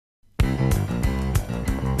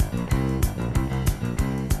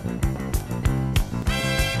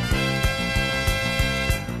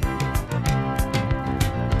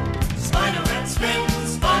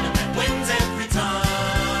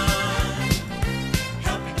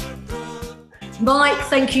Mike,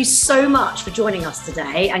 thank you so much for joining us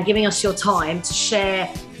today and giving us your time to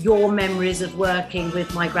share your memories of working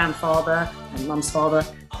with my grandfather and mum's father,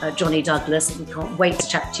 Johnny Douglas. We can't wait to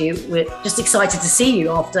chat to you. We're just excited to see you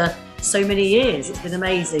after so many years. It's been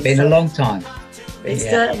amazing. It's been a long time. It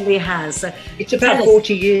certainly has. So it's about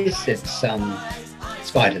 40 years since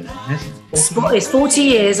Spiderman, hasn't it? It's 40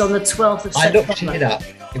 years on the 12th of September. I looked it up.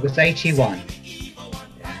 It was 81.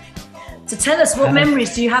 So tell us, what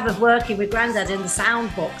memories do you have of working with Grandad in the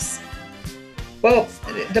sound box? Well,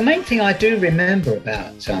 the main thing I do remember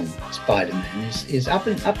about Spiderman is up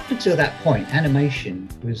until that point, animation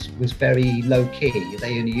was very low key.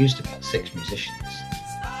 They only used about 6 musicians,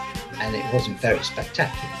 and it wasn't very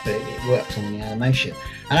spectacular, but it worked on the animation.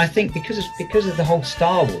 And I think because of the whole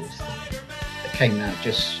Star Wars thing that came out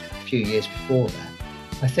just a few years before that,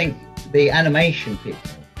 I think the animation people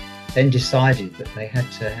then decided that they had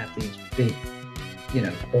to have these big,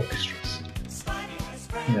 orchestras,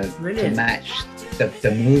 to match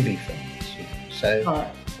the movie films. So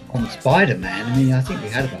on Spider-Man, I think we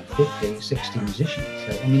had about 50, 60 musicians.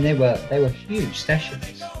 So they were huge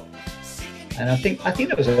sessions, and I think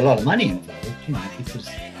there was a lot of money involved, because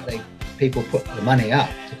people put the money up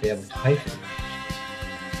to be able to pay for it.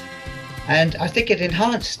 And I think it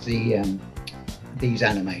enhanced these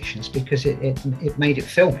animations because it made it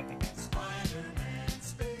filmic.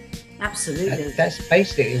 Absolutely. That's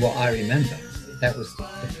basically what I remember. That was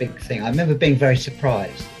the big thing. I remember being very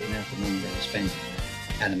surprised at the amount of money they were spending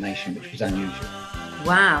on animation, which was unusual.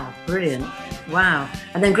 Wow, brilliant. Wow.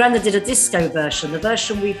 And then Grandad did a disco version. The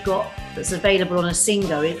version we've got that's available on a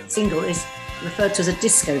single is referred to as a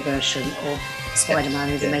disco version of Spiderman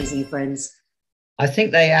and His Amazing Friends. I think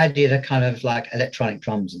they added a kind of like electronic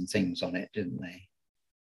drums and things on it, didn't they?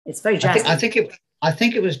 It's very jazzy. I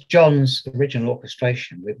think it was John's original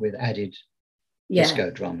orchestration with added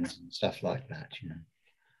disco drums and stuff like that.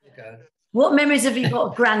 What memories have you got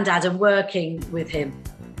of Grandad and working with him?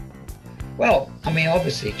 Well,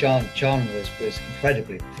 obviously John was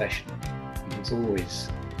incredibly professional. He was always,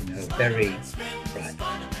 very right.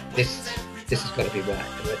 This has got to be right.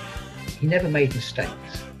 But he never made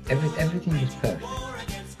mistakes. Everything was perfect.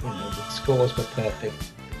 The scores were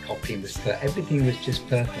perfect. The copying was perfect. Everything was just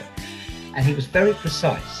perfect. And he was very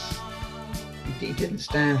precise. He didn't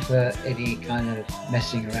stand for any kind of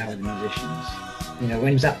messing around with the musicians. When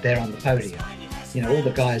he was up there on the podium, all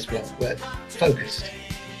the guys were focused.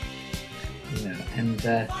 And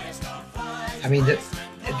there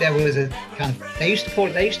was a kind of they used to call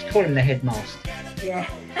him the headmaster. Yeah,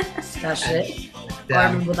 that's it. I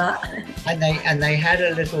remember that. And they had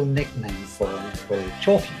a little nickname for him called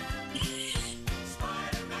Chalky.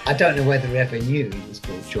 I don't know whether he ever knew he was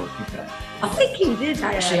called Chalky, but I think he did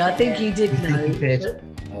actually. I think he did know. He did.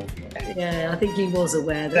 Yeah, I think he was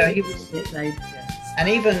aware that he was nickname. And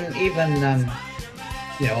even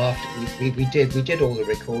after we did all the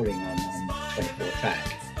recording on 24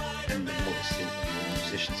 track, and then obviously when the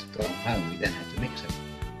musicians had gone home, we then had to mix it.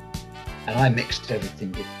 And I mixed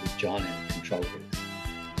everything with John in the control booth,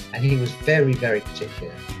 and he was very, very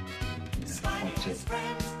particular.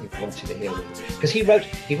 He wanted to hear it because he wrote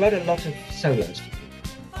a lot of solos for people.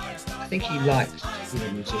 I think he liked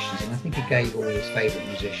musicians, and I think he gave all his favourite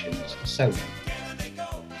musicians a solo.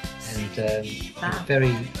 And he was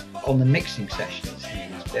very on the mixing sessions.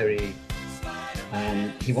 He was very.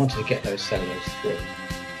 He wanted to get those solos through,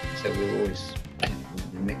 so we were always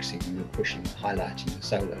mixing and we were pushing, highlighting the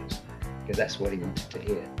solos because that's what he wanted to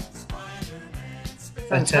hear.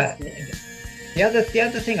 Fantastic. But, the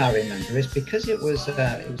other thing I remember is because it was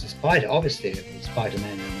a spider. Obviously, it was Spiderman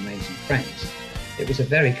and Amazing Friends. It was a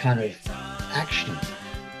very kind of action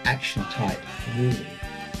type movie.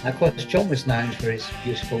 And of course, John was known for his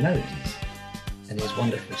beautiful melodies and his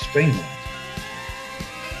wonderful string writing.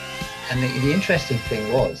 And the interesting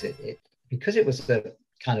thing was, because it was a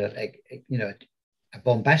kind of a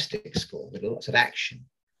bombastic score with lots of action,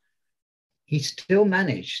 he still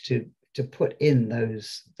managed to put in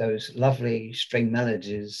those lovely string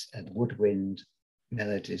melodies and woodwind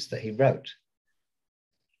melodies that he wrote,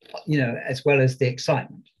 as well as the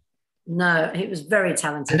excitement. No, he was very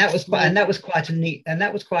talented, and that was quite a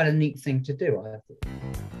neat thing to do, I thought.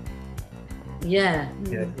 Yeah, I'm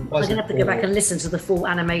gonna have to go back and listen to the full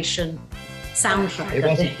animation soundtrack. It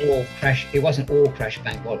wasn't all crash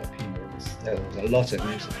bang wallop. There was a lot of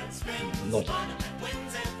music,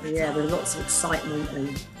 Yeah, with lots of excitement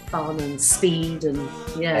and fun and speed and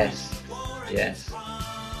Yes.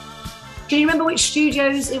 Can you remember which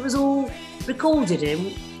studios it was all recorded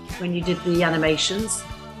in when you did the animations?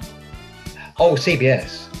 Oh,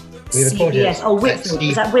 CBS. We recorded CBS. Oh, Whitfield.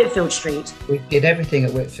 Is that Whitfield Street? We did everything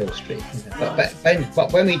at Whitfield Street.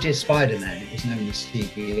 But when we did Spider-Man, it was known as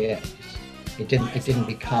CBS. It didn't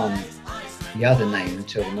become the other name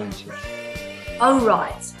until the 90s. Oh,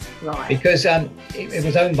 right. Because it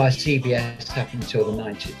was owned by CBS up until the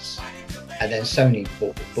 90s, and then Sony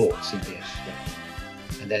bought CBS,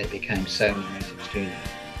 and then it became Sony Music Studio.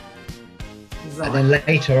 Right. And then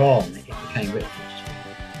later on, it became Whitfield.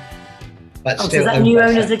 But so is that new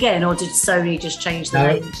owners again, or did Sony just change the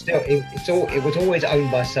name? No, it was always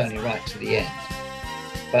owned by Sony right to the end.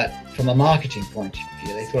 But from a marketing point of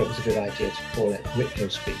view, they thought it was a good idea to call it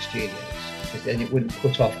Whitfield Street Studios, because then it wouldn't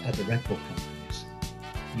put off other record companies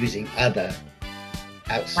using other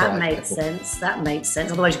outside. That makes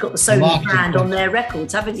sense. Otherwise, you've got the Sony brand on their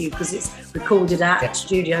records, haven't you? Because it's recorded at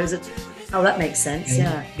studios. Oh, that makes sense.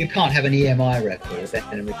 Yeah. You can't have an EMI record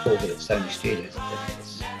and record it at Sony Studios.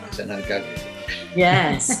 It's a no-go.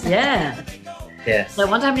 Yes. Yeah. Yeah. So I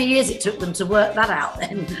wonder how many years it took them to work that out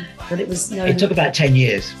then. But it was no. It took about 10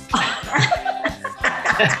 years.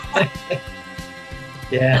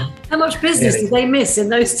 Yeah. How much business did they miss in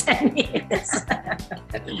those 10 years?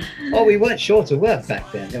 Oh, we weren't short of work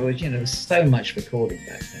back then. There was so much recording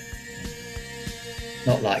back then.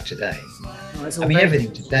 Not like today. Oh,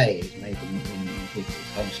 everything today is made in people's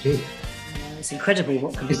home studio. It's incredible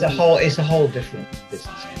what can be done. It's a whole different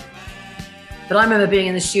business. But I remember being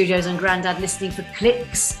in the studios and Grandad listening for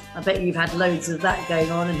clicks. I bet you've had loads of that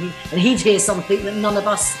going on, and he'd hear something that none of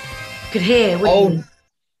us could hear, wouldn't he?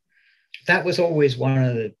 That was always one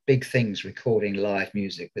of the big things, recording live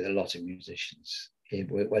music with a lot of musicians.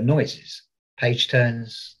 Were noises, page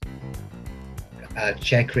turns,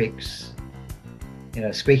 chair creaks,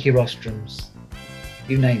 squeaky rostrums,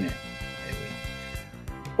 you name it.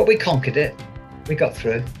 But we conquered it. We got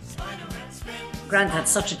through. Grandad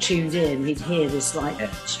such a tuned in, he'd hear this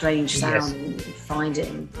strange sound and find it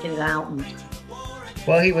and get it out. And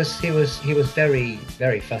well, he was very,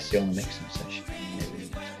 very fussy on the mixing session.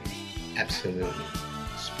 Absolutely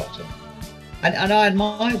spot on. And I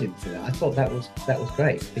admired him for that. I thought that was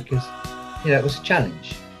great, because it was a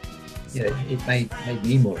challenge. It made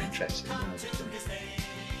me more interested in what I was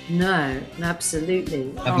doing. No,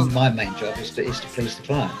 absolutely. I mean, my main job is to please the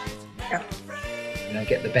client. Yeah.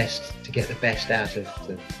 Get the best out of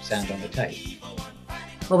the sound on the tape.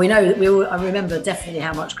 Well, we know that I remember definitely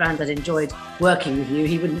how much Grandad enjoyed working with you.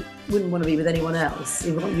 He wouldn't want to be with anyone else.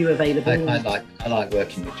 He wanted you available. I like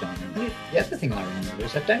working with John. The other thing I remember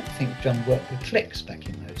is I don't think John worked with clicks back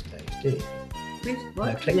in those days, did he? What?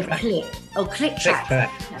 No, click tracks. Click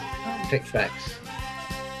tracks. Click tracks.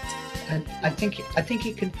 And I think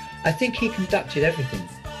he conducted everything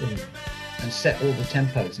and set all the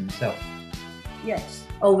tempos himself. Yes.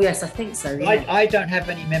 Oh, yes, I think so. Yeah. I don't have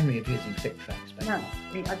any memory of using click tracks. No,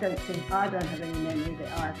 I don't have any memory of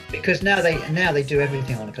it either. Because now they do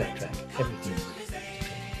everything on a click track. Everything.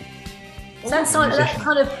 Well, that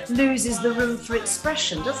kind of loses the room for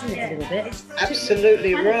expression, doesn't it? A little bit.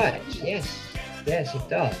 Absolutely right. Yes, it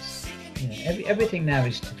does. Everything now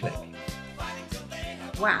is to click.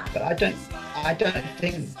 Wow. But I don't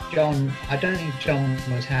think John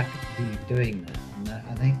was happy to be doing that.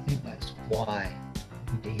 And I think that's why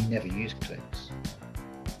he never used clicks.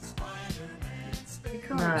 He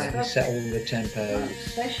set all the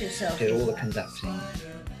tempos, did all the conducting.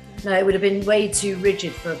 No, it would have been way too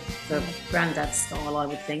rigid for Grandad's style, I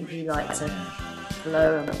would think. He liked to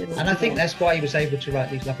flow. And I think that's why he was able to write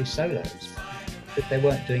these lovely solos. But they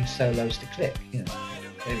weren't doing solos to click, they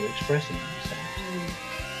were expressing themselves.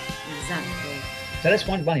 Exactly. So that's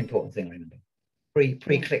one important thing I remember.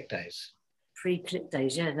 Pre-click days. Pre-click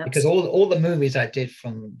days, yeah. Because all the movies I did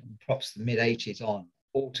from perhaps the mid-80s on,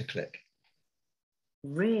 all to click.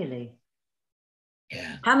 Really?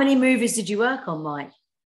 Yeah. How many movies did you work on, Mike?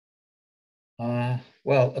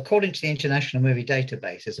 Well, according to the International Movie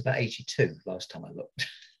Database, there's about 82 last time I looked.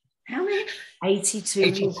 How many? 82.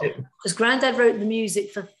 82. Because Grandad wrote the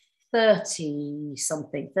music for 30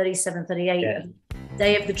 something, 37, 38. Yeah.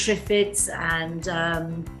 Day of the Triffids and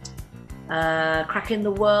Crack in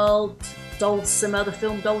the World, Dulcimer, the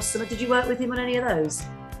film Dulcimer. Did you work with him on any of those?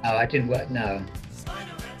 Oh, I didn't work. No,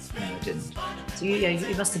 I didn't. So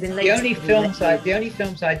you must have been late. The only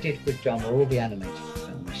films I did with John were all the animated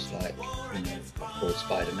films, like called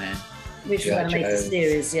Spider-Man, which was animated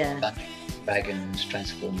series, yeah. Dragons,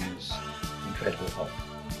 Transformers, Incredible Hulk.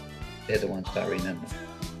 They're the ones that I remember.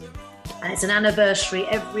 And it's an anniversary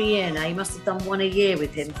every year now. You must have done one a year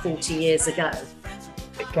with him 40 years ago.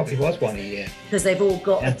 It probably was one a year. Because they've all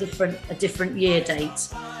got a different year date.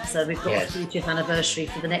 So we've got a 40th anniversary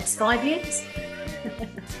for the next 5 years.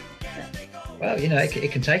 Well, you know,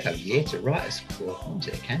 it can take a year to write a score, can't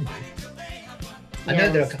it? It can do.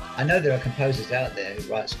 I know there are composers out there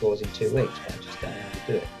who write scores in 2 weeks, but I just don't know how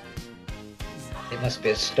to do it. It must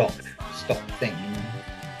be a stock thing,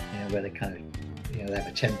 you know, where they kind of, you know, they have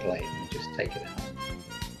a template and just take it out.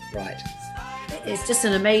 Right. It's just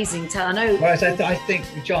an amazing talent. I know. Whereas I think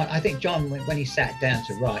John, when he sat down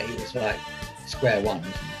to write, it was like square one,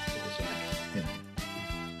 wasn't it? It was like, you know.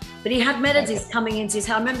 But he had melodies coming into his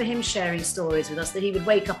head. I remember him sharing stories with us that he would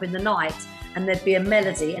wake up in the night and there'd be a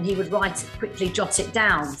melody and he would write it quickly, jot it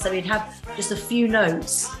down. So he'd have just a few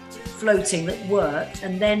notes floating that worked,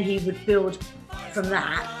 and then he would build from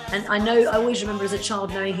that. And I always remember as a child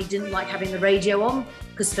knowing he didn't like having the radio on,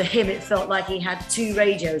 because for him it felt like he had 2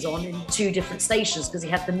 radios on in 2 different stations, because he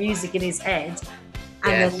had the music in his head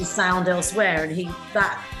and then the sound elsewhere. And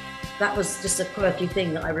that was just a quirky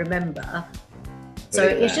thing that I remember. So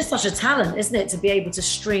it's just such a talent, isn't it, to be able to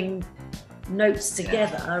string notes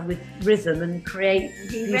together with rhythm and create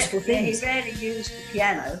beautiful things. He rarely used the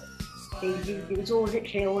piano. It was all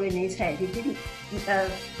literally all in his head. He didn't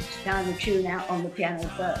kind of tune out on the piano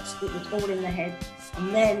first. It was all in the head,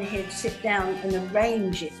 and then he'd sit down and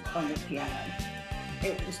arrange it on the piano.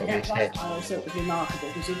 It was that I thought it was remarkable,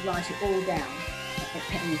 because he'd write it all down at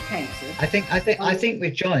pen and pencil. I think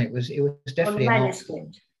with John it was definitely an art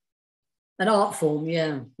form. An art form,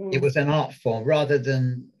 yeah. It was an art form rather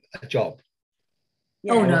than a job.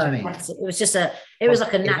 Yeah, oh no, I mean? It was just it was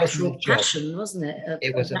like a natural passion, wasn't it?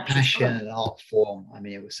 It was a passion, an art form. I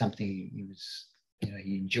mean, it was something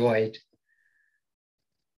he enjoyed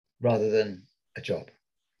rather than a job.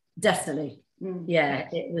 Definitely. Yeah,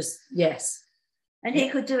 it was, yes. And he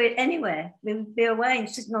could do it anywhere. We would be away and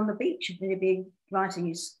sitting on the beach and he'd be writing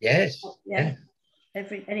his... Yes. Yeah.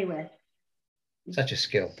 Anywhere. Such a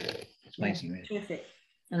skill. It's amazing, really. Terrific.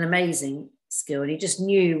 An amazing skill, and he just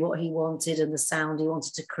knew what he wanted and the sound he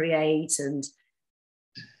wanted to create, and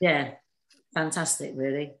fantastic,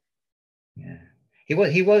 really. Yeah, he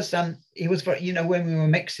was very, you know, when we were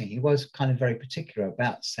mixing, he was kind of very particular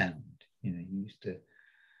about sound. You know,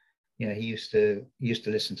 he used to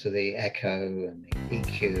listen to the echo and the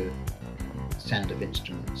EQ, sound of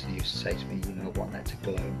instruments. He used to say to me, you know, I want that to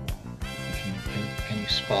glow. Can you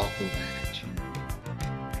sparkle that? You know,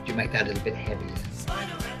 could you make that a little bit heavier?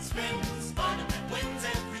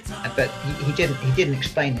 But he didn't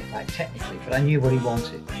explain it like technically, but I knew what he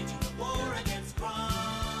wanted.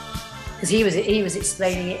 Because he was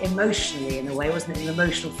explaining it emotionally in a way, wasn't it? An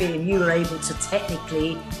emotional feeling. You were able to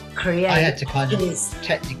technically create. I had to kind of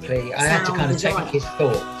take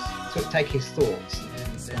his thoughts,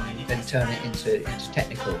 and then turn it into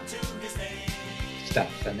technical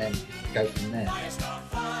stuff, and then go from there.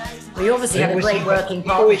 Well, you obviously had a great working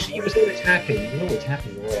partnership. He was always happy. He was always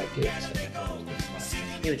happy with what I did. So.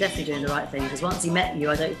 You were definitely doing the right thing, because once he met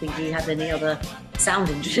you, I don't think he had any other sound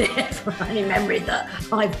engineer from any memory that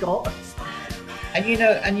I've got. And you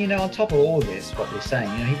know, on top of all this, what we're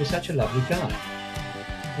saying, you know, he was such a lovely guy.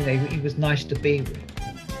 You know, he was nice to be with.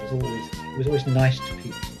 He was always nice to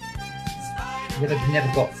people. He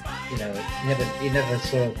never got, you know, he never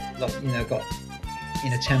sort of, you know, got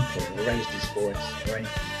in a temper or raised his voice or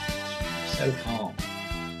anything. So calm.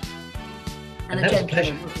 And that was a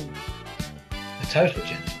pleasure. A total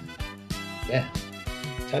gentleman. Yeah.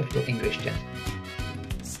 Total English gentleman.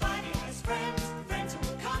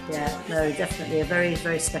 Yeah, no, definitely a very,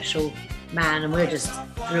 very special man, and we're just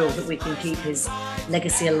thrilled that we can keep his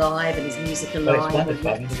legacy alive and his music alive. Well, it's wonderful.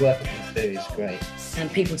 I mean, the work that he do is great.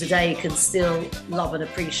 And people today can still love and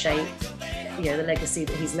appreciate, you know, the legacy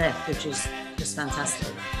that he's left, which is just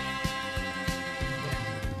fantastic.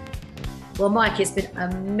 Well, Mike, it's been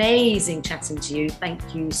amazing chatting to you.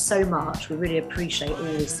 Thank you so much. We really appreciate all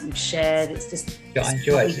this that you've shared. It's just... Yeah, I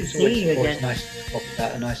enjoy it. It's always nice to talk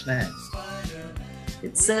about a nice man.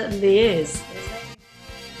 It certainly is.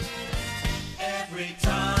 Every time